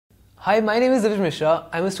Hi, my name is Divij Mishra.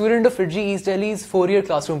 I'm a student of FIITJEE East Delhi's 4-year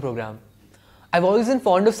classroom program. I've always been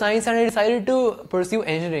fond of science and I decided to pursue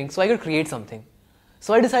engineering so I could create something.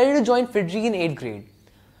 So I decided to join FIITJEE in 8th grade.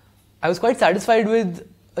 I was quite satisfied with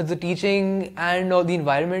the teaching and the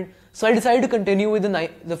environment, so I decided to continue with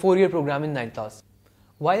the 4-year program in 9th class.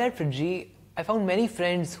 While at FIITJEE, I found many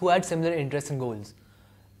friends who had similar interests and goals.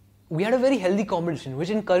 We had a very healthy competition which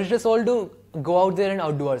encouraged us all to go out there and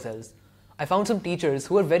outdo ourselves. I found some teachers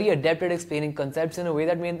who were very adept at explaining concepts in a way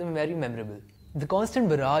that made them very memorable. The constant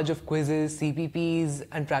barrage of quizzes, CPPs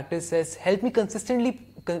and practice tests helped me consistently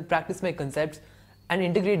practice my concepts and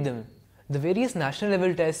integrate them. The various national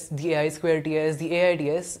level tests, the AI2TS, the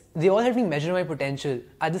AITS, they all helped me measure my potential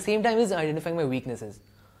at the same time as identifying my weaknesses.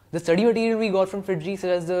 The study material we got from FIITJEE, such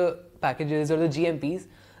as the packages or the GMPs,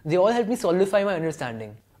 they all helped me solidify my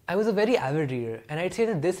understanding. I was a very avid reader, and I'd say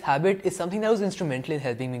that this habit is something that was instrumental in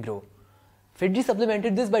helping me grow. FIITJEE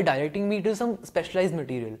supplemented this by directing me to some specialized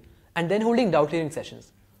material and then holding doubt clearing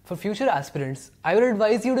sessions. For future aspirants, I would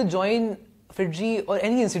advise you to join FIITJEE or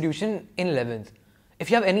any institution in 11th.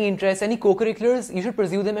 If you have any interests, any co-curriculars, you should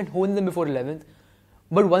pursue them and hone them before 11th.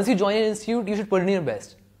 But once you join an institute, you should put in your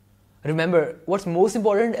best. Remember, what's most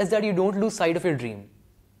important is that you don't lose sight of your dream.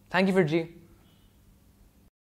 Thank you, FIITJEE.